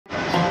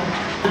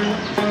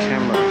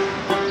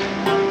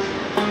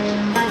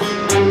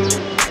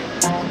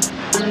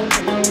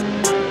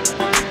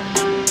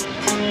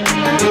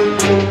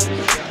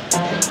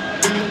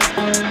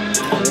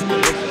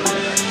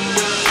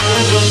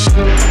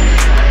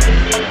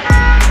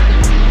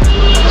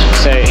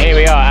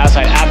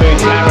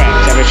Tarek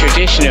to have a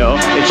traditional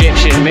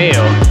Egyptian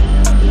meal.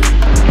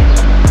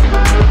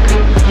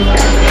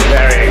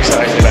 Very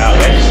excited about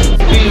this.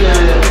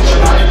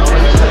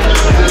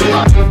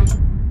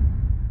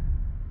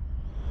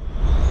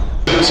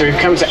 So we've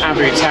come to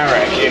Abou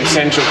Tarek in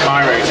central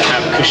Cairo to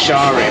have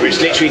Koshari, which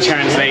literally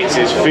translates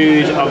as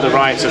food of the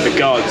rights of the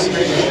gods.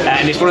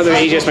 And it's one of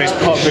Egypt's most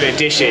popular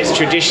dishes.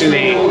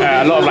 Traditionally,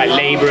 a lot of like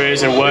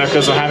labourers and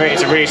workers will have it.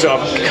 It's a really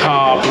sort of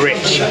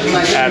carb-rich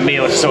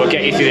meal to sort of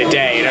get you through the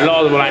day. And a lot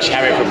of them will actually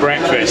have it for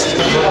breakfast.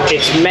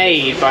 It's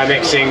made by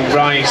mixing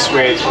rice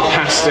with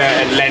pasta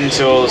and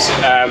lentils,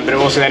 but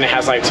also then it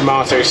has like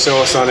tomato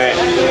sauce on it,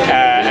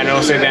 and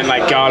also then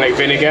like garlic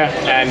vinegar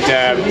and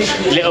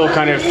little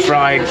kind of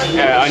fried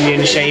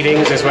onion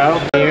shavings as well.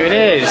 Here it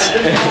is.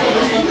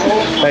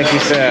 Thank you,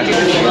 sir.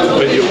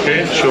 Are you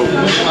okay? Sure.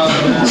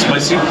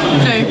 Spicy?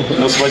 No.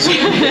 No spicy?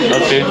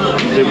 Okay.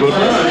 Very good.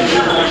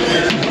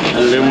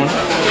 Lemon.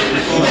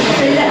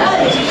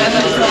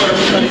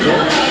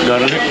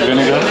 Garlic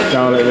vinegar.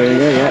 Garlic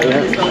vinegar,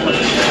 yeah.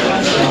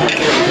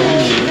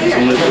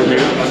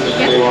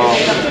 Wow.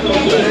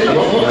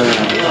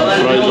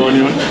 Fried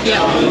onion.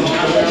 Yeah.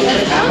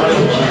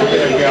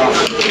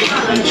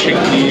 And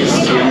chickpeas.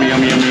 Yummy,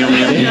 yummy, yummy, yummy,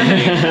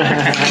 yummy.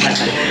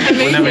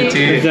 Bon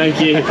appetit. Thank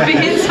you. For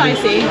him,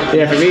 spicy.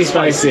 Yeah, for me,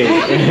 spicy.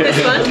 This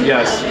one?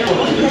 Yes.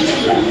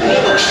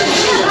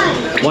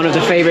 One of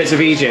the favourites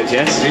of Egypt,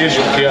 yes? Yeah.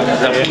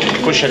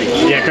 Koshari.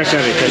 Yeah,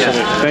 Koshari.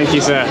 Thank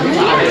you, sir.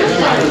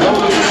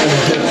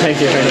 Thank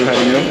you very much.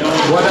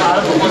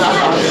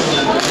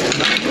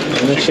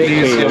 And the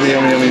chickpeas. Yummy,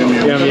 yummy, yummy, yummy.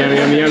 Yummy, yummy,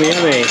 yummy, yummy,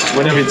 yummy.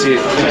 Bon appetit.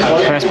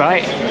 First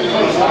bite.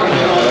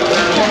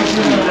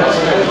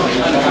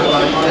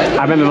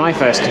 I remember my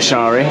first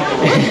Koshari.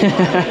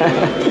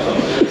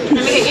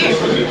 Let me get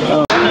you.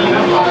 Oh.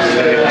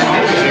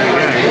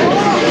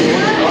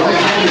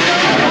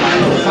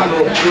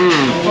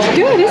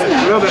 Good, isn't it?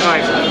 A little bit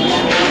like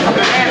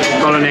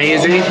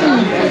bolognese,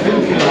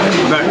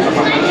 but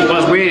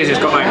what's weird is it's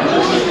got like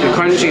the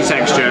crunchy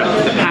texture,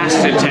 the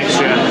pasta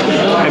texture,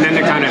 and then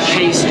the kind of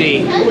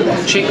pasty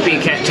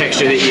chickpea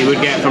texture that you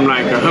would get from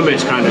like a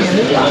hummus kind of.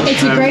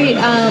 It's a great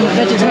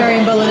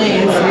vegetarian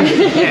bolognese.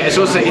 Yeah, it's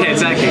also, yeah,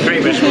 exactly,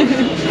 great vegetable.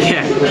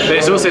 Yeah, but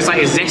it's also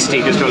slightly zesty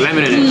because it's got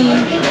lemon in it.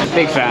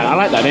 Big fan. I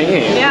like that, don't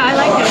you? Yeah, I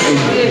like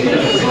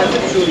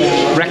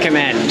it.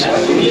 Recommend.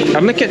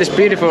 And look at this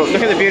beautiful,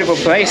 look at the beautiful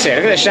place here.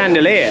 Look at the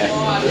chandelier.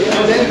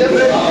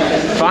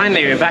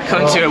 Finally, we're back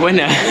onto a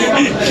winner.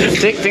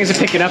 Things are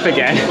picking up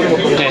again.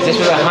 Yeah, this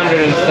was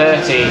 130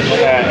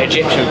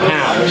 Egyptian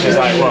pound, which is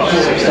like what,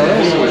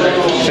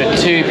 $6 for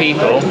 2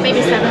 people.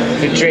 Maybe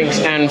 7. With drinks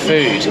and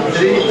food.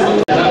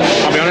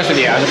 I'll be honest with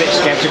you, I was a bit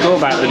sceptical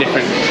about the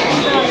different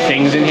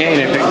things in here.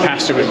 You know,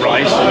 pasta with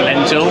rice and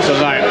lentils. I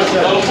was like,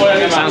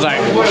 it sounds like,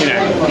 you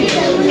know,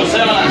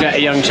 let a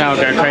young child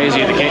go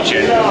crazy in the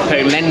kitchen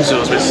putting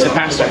lentils with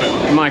pasta.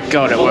 But my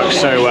God, it works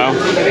so well.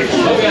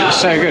 It's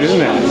so good,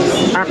 isn't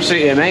it?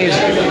 Absolutely amazing.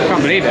 I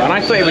can't believe it. And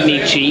I thought it would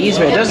need cheese,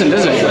 but it doesn't,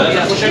 does it?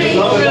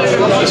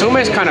 It's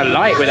almost kind of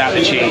light without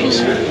the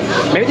cheese.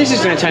 Maybe this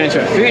is going to turn into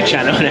a food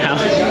channel now.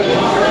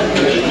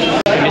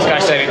 This guy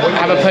said,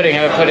 have a pudding,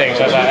 have a pudding.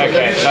 So I was like,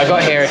 okay. So I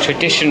got here a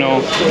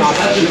traditional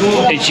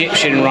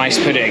Egyptian rice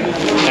pudding.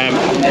 And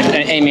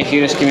Amy, if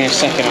you just give me a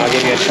second, I'll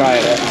give you a try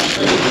at it.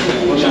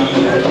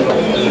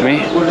 Me?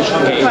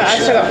 Right,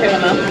 I've still got a few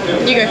on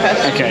there. You go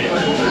first. Okay.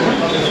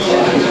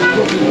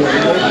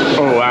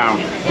 Oh, wow.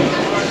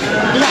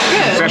 Is that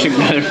good? It's actually,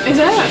 Is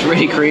it? it's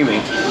really creamy.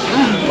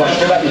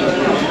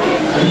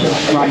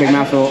 Right, big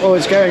mouthful. Oh,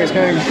 it's going, it's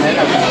going.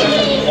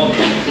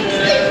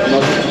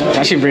 It's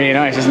actually really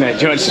nice, isn't it?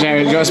 Do you want a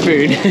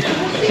spoon?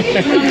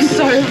 I'm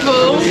so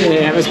full.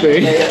 Yeah, have a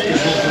spoon.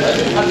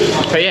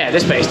 But yeah,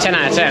 this place, 10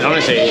 out of 10,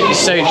 honestly. It's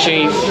so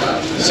cheap,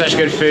 such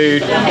good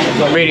food,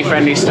 really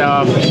friendly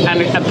staff,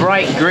 and a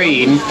bright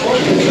green,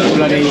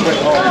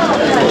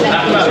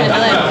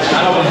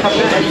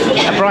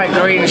 a bright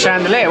green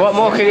chandelier. What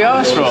more could you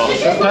ask for?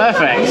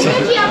 Perfect.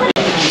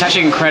 It's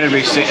actually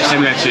incredibly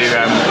similar to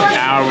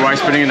our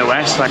rice pudding in the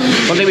West. Like,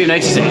 one thing we've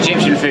noticed in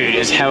Egyptian food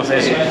is health,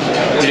 as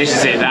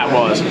delicious as that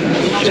was.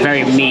 It's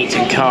very meat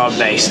and carb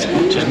based, so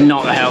it's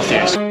not the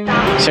healthiest.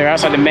 So we're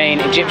outside the main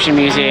Egyptian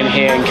museum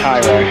here in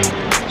Cairo.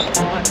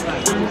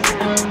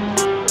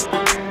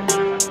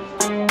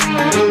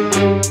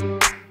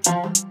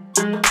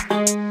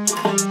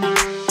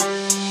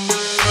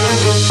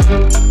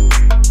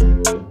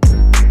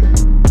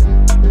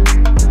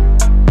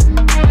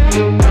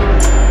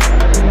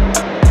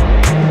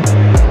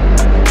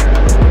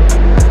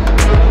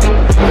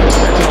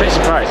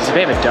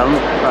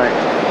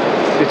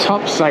 The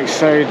top's like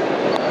so,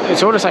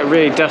 it's all just like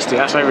really dusty.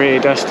 That's like really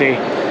dusty.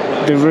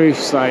 The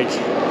roof's like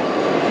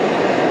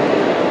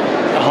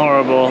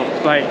horrible.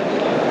 Like,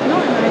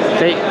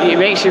 it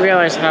makes you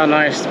realise how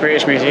nice the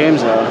British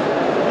museums are.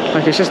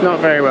 Like, it's just not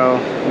very well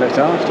looked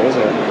after, is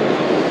it?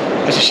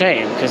 It's a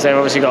shame because they've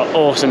obviously got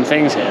awesome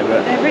things here,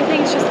 but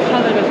Everything's just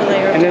covered with a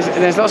layer of and dust.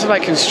 there's lots of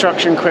like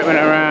construction equipment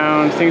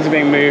around. Things are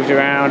being moved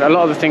around. A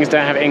lot of the things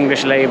don't have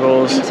English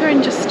labels. Things are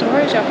in just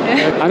storage up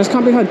here. I just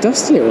can't believe how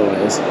dusty it all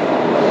is.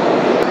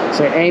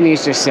 So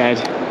Amy's just said,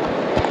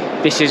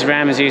 "This is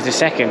Ramses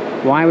II."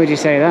 Why would you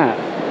say that?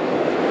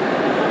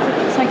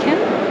 It's like him.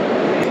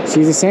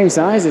 She's the same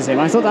size as him.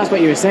 I thought that's what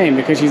you were saying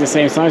because she's the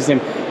same size as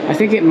him. I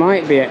think it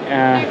might be.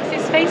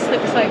 His face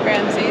looks like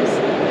Ramses.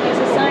 There's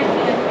a sign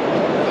for him.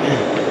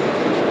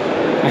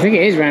 I think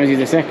it is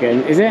Ramses II.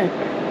 Is it?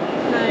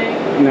 No.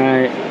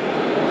 No.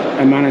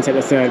 Amenhotep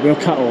III. We'll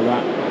cut all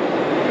that.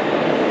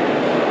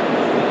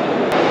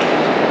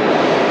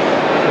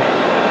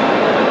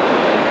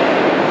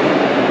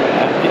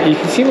 You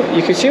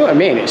can see what I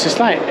mean. It's just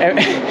like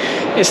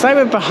it's like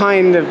we're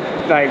behind the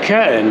like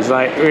curtains,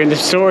 like we're in the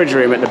storage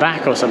room at the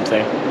back or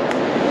something.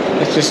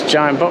 There's just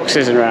giant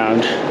boxes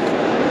around.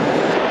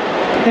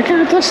 Look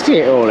how dusty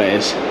it all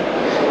is.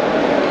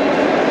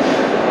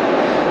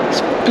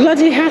 It's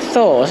bloody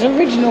Hathor, it's an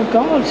original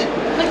god.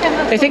 Look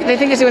at They think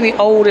it's one of the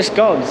oldest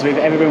gods we've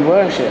ever been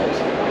worshipped.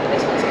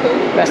 This one's cool.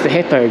 That's the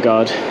hippo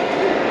god.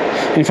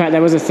 In fact,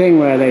 there was a thing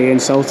where they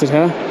insulted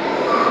her.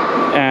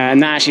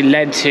 And that actually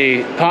led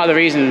to part of the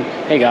reason.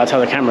 Here you go, I'll tell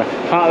the camera.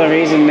 Part of the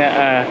reason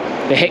that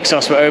the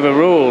Hyksos were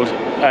overruled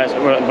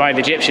by the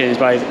Egyptians,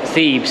 by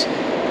Thebes,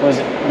 was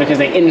because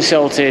they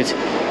insulted.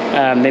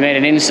 They made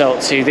an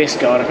insult to this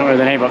god. I can't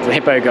remember the name of the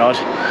hippo god,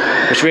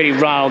 which really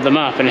riled them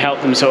up and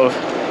helped them sort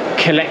of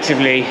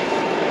collectively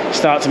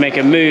start to make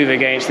a move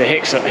against the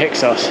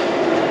Hyksos.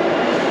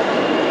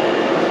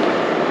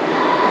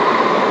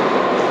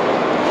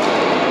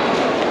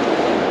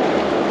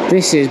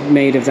 This is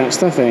made of that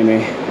stuff,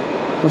 Amy.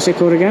 What's it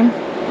called again?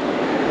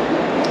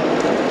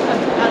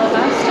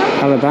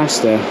 Alabaster?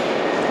 Alabaster.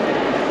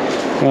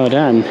 Well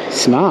done.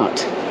 Smart.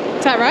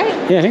 Is that right?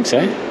 Yeah, I think so.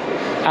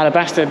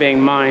 Alabaster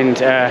being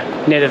mined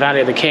near the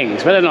Valley of the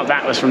Kings. Whether or not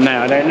that was from there,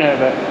 I don't know,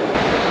 but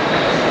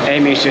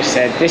Amy's just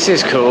said, "This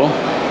is cool,"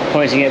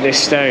 pointing at this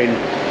stone.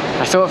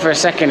 I thought for a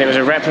second it was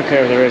a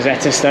replica of the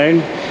Rosetta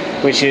Stone,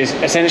 which is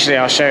essentially,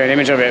 I'll show an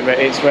image of it, but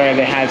it's where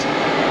they had,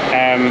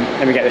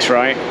 let me get this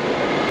right,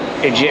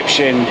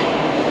 Egyptian,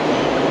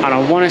 and I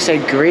want to say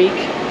Greek,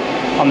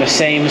 on the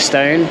same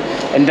stone,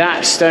 and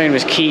that stone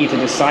was key to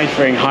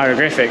deciphering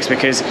hieroglyphics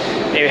because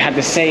it had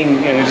the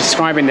same, you know,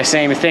 describing the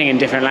same thing in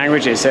different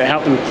languages, so it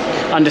helped them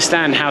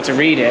understand how to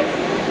read it.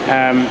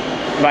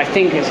 But I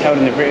think it's held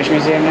in the British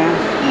Museum now,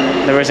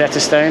 the Rosetta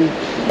Stone.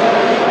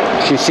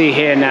 You can see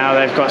here now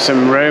they've got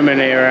some Roman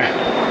era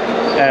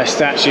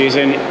statues,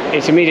 and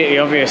it's immediately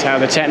obvious how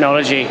the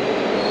technology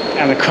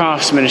and the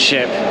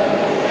craftsmanship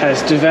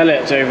has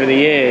developed over the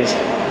years.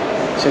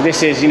 So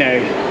this is, you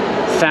know,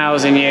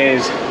 1,000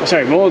 years,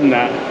 sorry, more than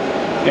that,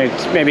 you know,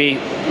 maybe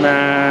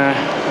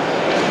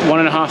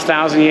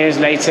 1,500 years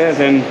later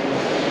than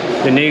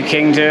the New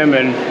Kingdom,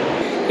 and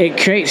it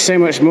creates so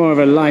much more of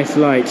a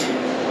lifelike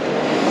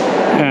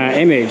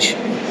image.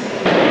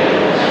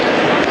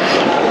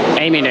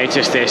 Amy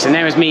noticed this, and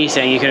there was me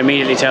saying you can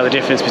immediately tell the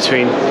difference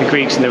between the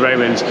Greeks and the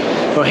Romans.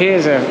 Well,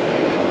 here's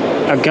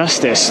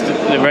Augustus,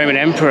 the Roman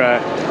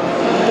emperor,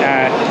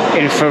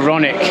 in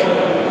pharaonic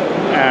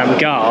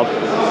garb,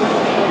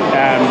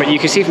 but you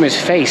can see from his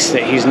face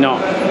that he's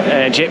not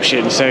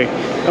Egyptian, so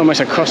almost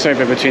a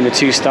crossover between the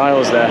two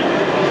styles there.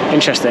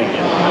 Interesting.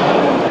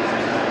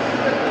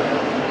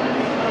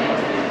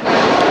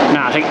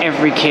 Now, I think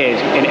every kid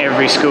in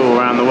every school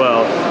around the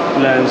world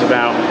learns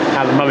about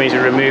how the mummies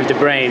would remove the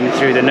brain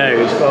through the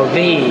nose. Well,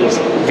 these,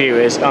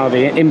 viewers, are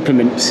the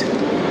implements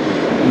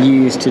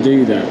used to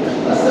do that.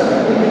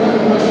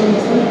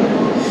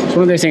 It's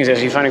one of those things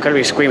that you find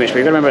incredibly squeamish, but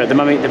you've got to remember, the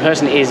mummy, the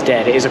person is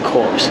dead, it is a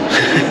corpse,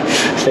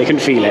 so they can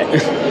feel it. I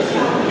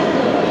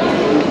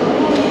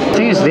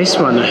think it's this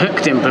one, the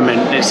hooked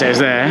implement, it says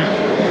there.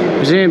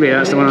 Presumably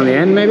that's the one on the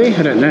end, maybe?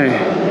 I don't know.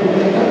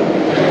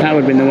 That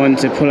would have been the one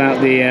to pull out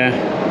the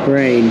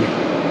brain.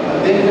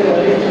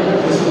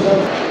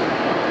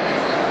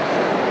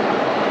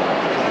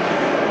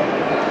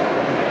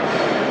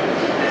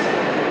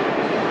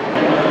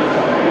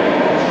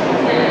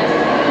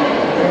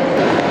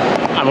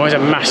 I'm always a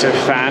massive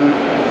fan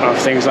of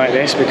things like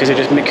this because it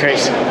just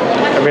creates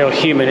a real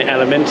human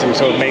element and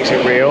sort of makes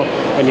it real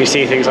when you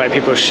see things like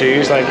people's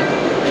shoes. Like,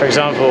 for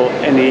example,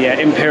 in the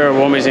Imperial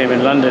War Museum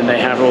in London, they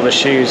have all the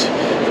shoes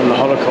from the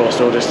Holocaust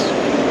all just,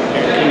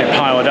 you know,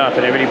 piled up,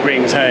 and it really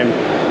brings home,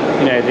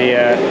 you know,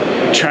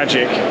 the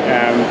tragic,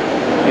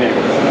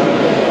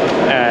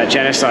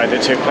 genocide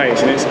that took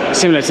place. And it's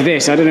similar to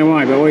this, I don't know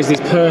why, but always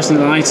these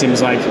personal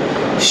items like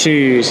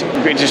shoes,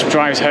 it just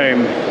drives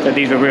home that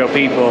these were real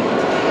people.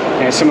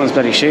 There's someone's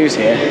bloody shoes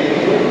here.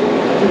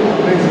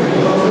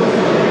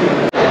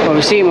 Well,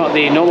 we've seen what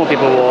the normal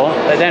people wore,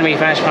 but then we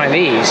managed to find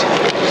these.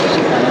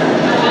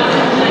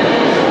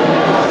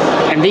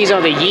 And these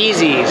are the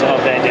Yeezys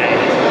of their day.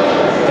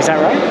 Is that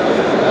right?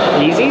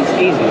 Yeezys?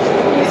 Yeezys.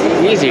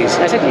 Yeezys.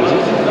 I said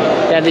Yeezys.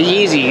 They're the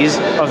Yeezys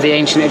of the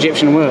ancient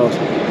Egyptian world.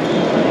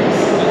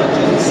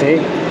 See?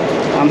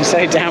 I'm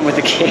so down with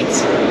the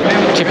kids.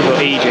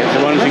 Typical Egypt.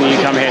 The one thing you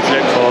come here to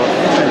look for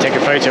and take a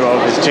photo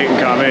of is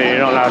Tutankhamun. You're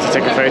not allowed to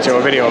take a photo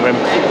or video of him.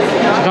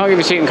 I can't give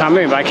you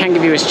Tutankhamun, but I can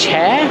give you his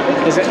chair.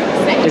 Is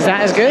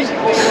that as good?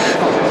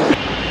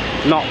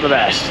 Not the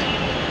best.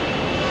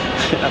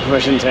 I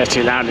probably shouldn't say it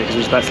too loudly because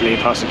we're supposed to leave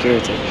past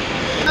security.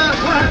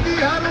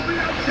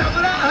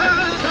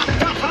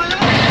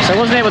 So I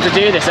wasn't able to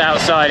do this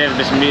outside of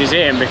this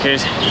museum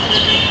because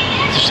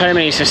there's so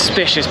many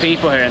suspicious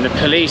people here, and the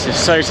police are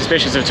so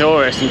suspicious of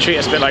tourists and treat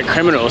us a bit like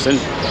criminals, and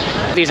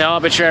these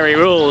arbitrary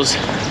rules,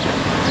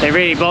 they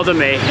really bother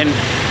me. And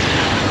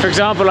for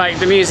example, like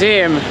the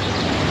museum,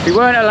 we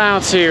weren't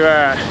allowed to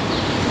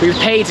we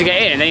paid to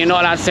get in, and then you're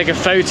not allowed to take a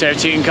photo of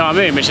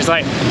Tutankhamun, which is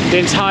like the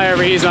entire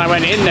reason I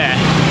went in there.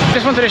 I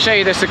just wanted to show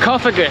you the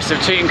sarcophagus of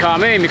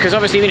Tutankhamun because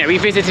obviously, you know, we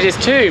visited his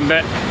tomb,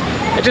 but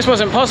it just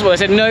wasn't possible. They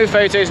said no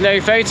photos, no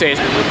photos.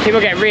 People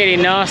get really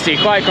nasty,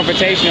 quite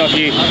confrontational if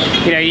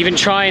you know, even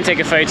try and take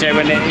a photo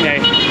when, you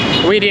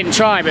know, we didn't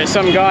try, but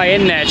some guy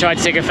in there tried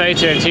to take a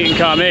photo of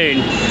Tutankhamun,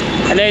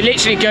 and they're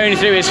literally going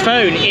through his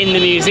phone in the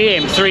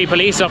museum, 3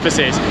 police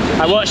officers.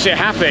 I watched it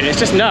happen, it's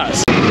just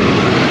nuts.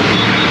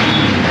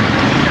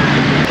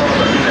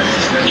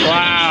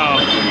 Wow.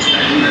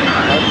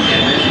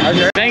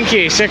 Thank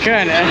you,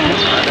 shukran.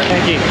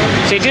 Thank you.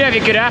 So he did have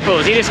your good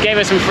apples. He just gave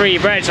us some free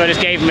bread, so I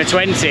just gave him a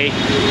 20.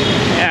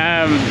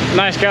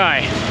 Nice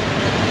guy.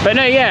 But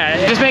no, yeah,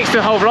 it just makes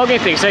the whole vlogging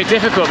thing so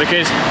difficult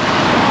because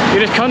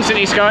you're just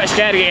constantly scared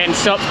of getting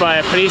stopped by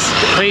a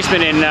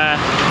policeman in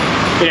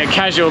you know,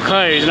 casual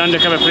clothes, an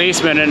undercover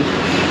policeman, and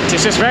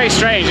it's just very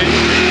strange.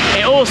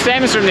 It all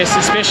stems from this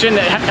suspicion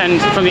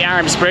and from the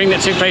Arab Spring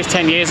that took place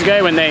 10 years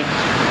ago when they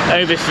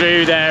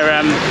overthrew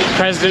their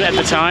president at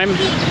the time.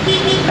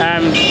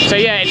 So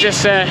yeah, it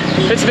just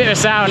puts a bit of a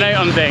sour note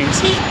on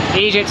things.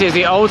 Egypt is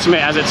the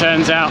ultimate, as it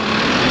turns out,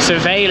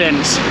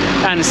 surveillance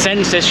and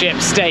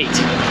censorship state.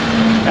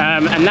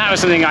 And that was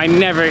something I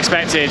never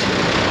expected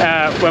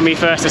when we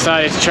first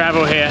decided to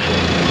travel here.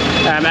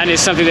 And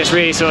it's something that's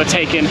really sort of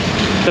taken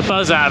the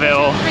buzz out of it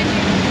all.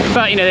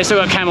 But you know, they've still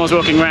got camels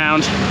walking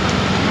around,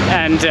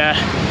 and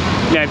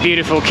you know,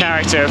 beautiful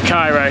character of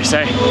Cairo,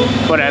 so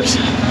whatevs.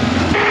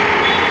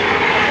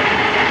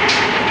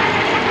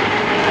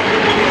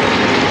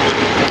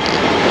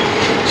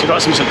 So we've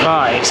got some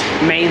supplies,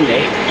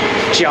 mainly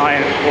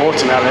giant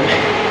watermelon,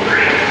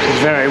 which is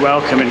very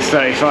welcome in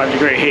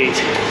 35-degree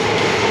heat.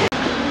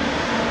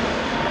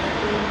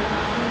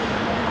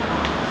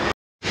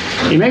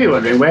 You may be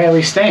wondering, where are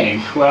we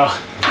staying? Well,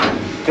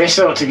 this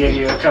ought to give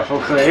you a couple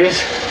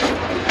clues.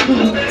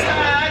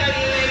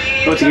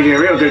 Ought to give you a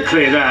real good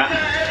clue, that.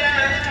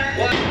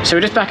 So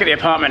we're just back at the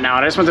apartment now,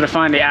 and I just wanted to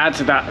finally add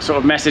to that sort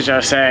of message I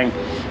was saying.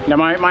 You know,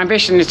 my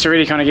ambition is to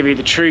really kind of give you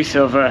the truth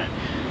of a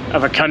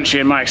country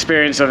and my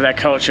experience of their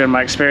culture and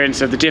my experience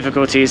of the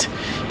difficulties,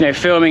 you know,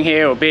 filming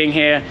here or being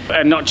here,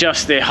 and not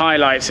just the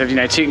highlights of, you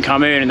know,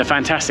 Tutankhamun and the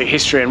fantastic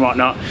history and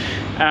whatnot.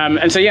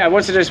 And so yeah, I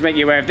wanted to just make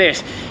you aware of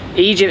this.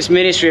 Egypt's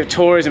Ministry of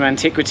Tourism and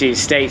Antiquities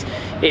states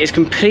it is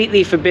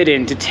completely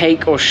forbidden to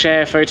take or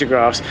share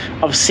photographs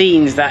of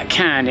scenes that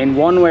can, in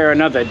one way or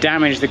another,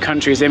 damage the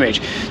country's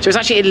image. So it's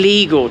actually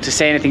illegal to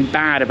say anything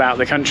bad about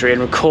the country and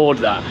record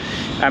that.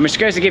 Which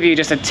goes to give you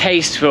just a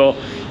taste for,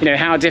 you know,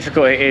 how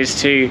difficult it is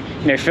to,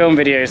 you know, film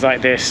videos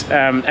like this,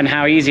 and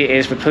how easy it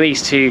is for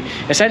police to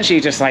essentially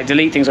just like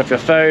delete things off your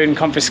phone,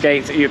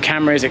 confiscate your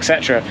cameras,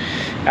 etc.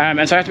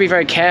 And so I have to be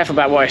very careful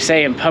about what I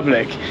say in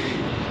public.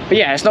 But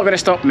yeah, it's not going to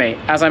stop me.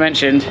 As I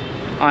mentioned,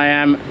 I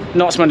am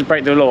not someone to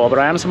break the law, but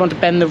I am someone to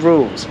bend the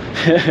rules.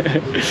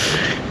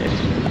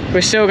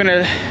 We're still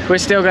gonna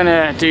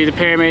do the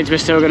pyramids. We're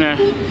still gonna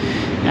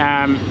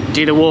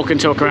do the walk and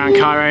talk around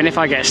Cairo. And if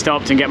I get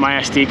stopped and get my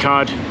SD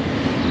card,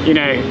 you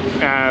know,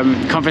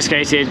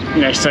 confiscated,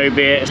 you know, so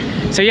be it.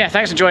 So yeah,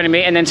 thanks for joining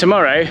me. And then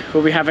tomorrow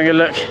we'll be having a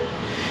look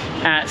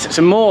at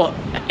some more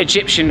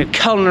Egyptian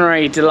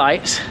culinary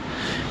delights.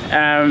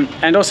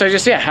 And also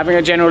just, yeah, having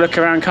a general look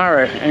around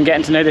Cairo and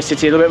getting to know the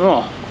city a little bit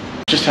more.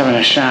 Just having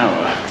a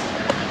shower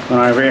when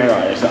I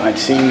realised that I'd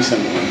seen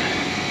someone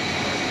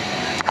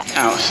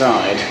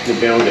outside the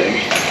building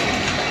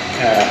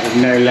with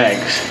no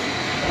legs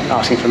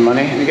asking for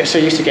money. And you get so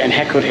used to getting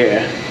heckled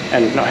here,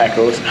 and not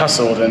heckled,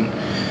 hustled and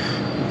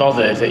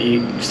bothered, that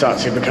you start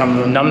to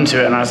become numb to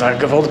it. And I was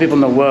like, of all the people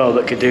in the world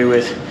that could do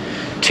with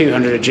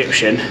 200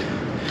 Egyptian,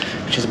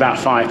 which is about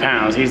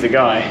 £5, he's the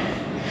guy.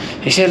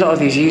 You see a lot of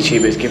these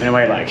YouTubers giving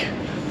away like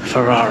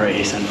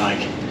Ferraris and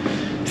like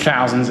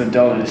thousands of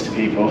dollars to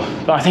people,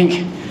 but I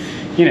think,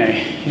 you know,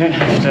 you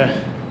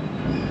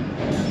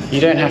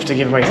don't have to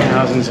give away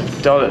thousands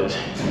of dollars.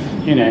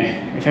 You know,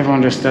 if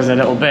everyone just does a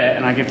little bit,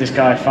 and I give this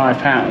guy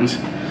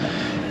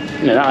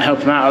 £5, you know, that'll help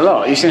him out a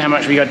lot. You've seen how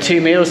much we got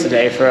 2 meals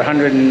today for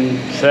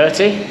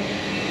 130.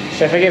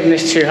 So if I give him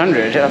this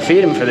 200, I'll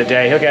feed him for the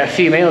day. He'll get a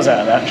few meals out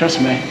of that, trust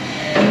me.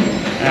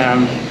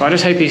 But I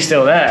just hope he's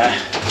still there.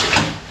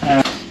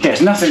 Yeah,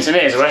 it's nothing to me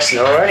as a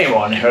Westerner or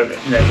anyone who,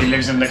 you know, who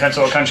lives in the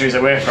sort of countries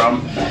that we're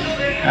from.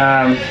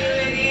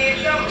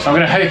 So I'm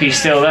going to hope he's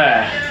still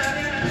there.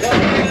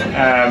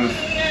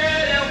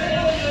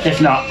 If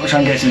not, we'll try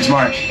and get some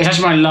tomorrow. It's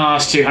actually my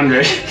last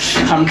 200.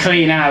 I'm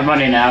clean out of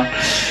money now.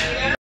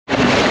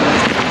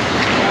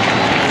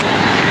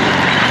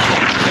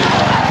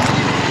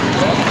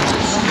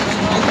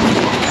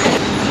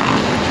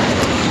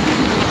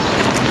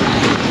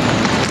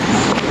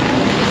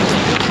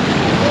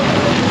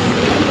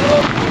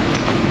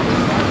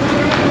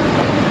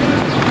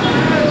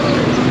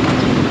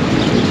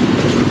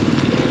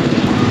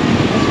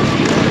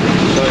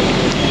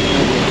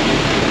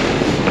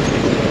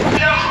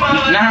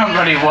 Now I'm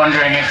bloody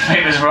wondering if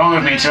it was wrong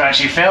of me to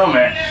actually film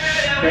it.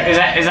 Is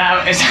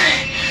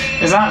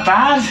that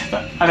bad?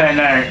 I don't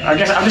know. I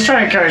guess I'm just trying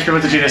to encourage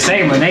people to do the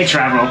same when they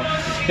travel.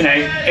 You know,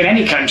 in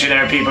any country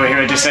there are people who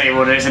are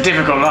disabled. It's a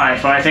difficult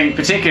life, but I think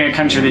particularly in a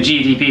country with a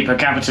GDP per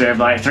capita of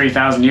like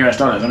 3,000 US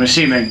dollars, I'm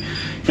assuming,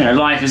 you know,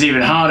 life is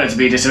even harder to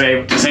be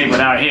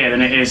disabled out here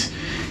than it is,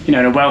 you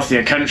know, in a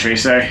wealthier country.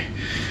 So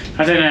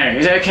I don't know.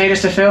 Is it okay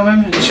just to film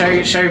him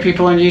and show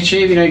people on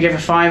YouTube? You know, give a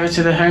 $5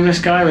 to the homeless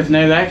guy with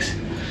no legs?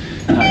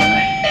 I don't know.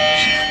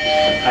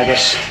 I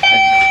guess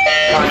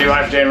I can't do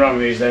what I'm doing wrong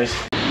these days.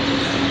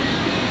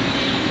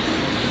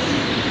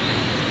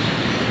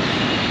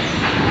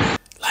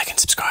 Like and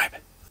subscribe.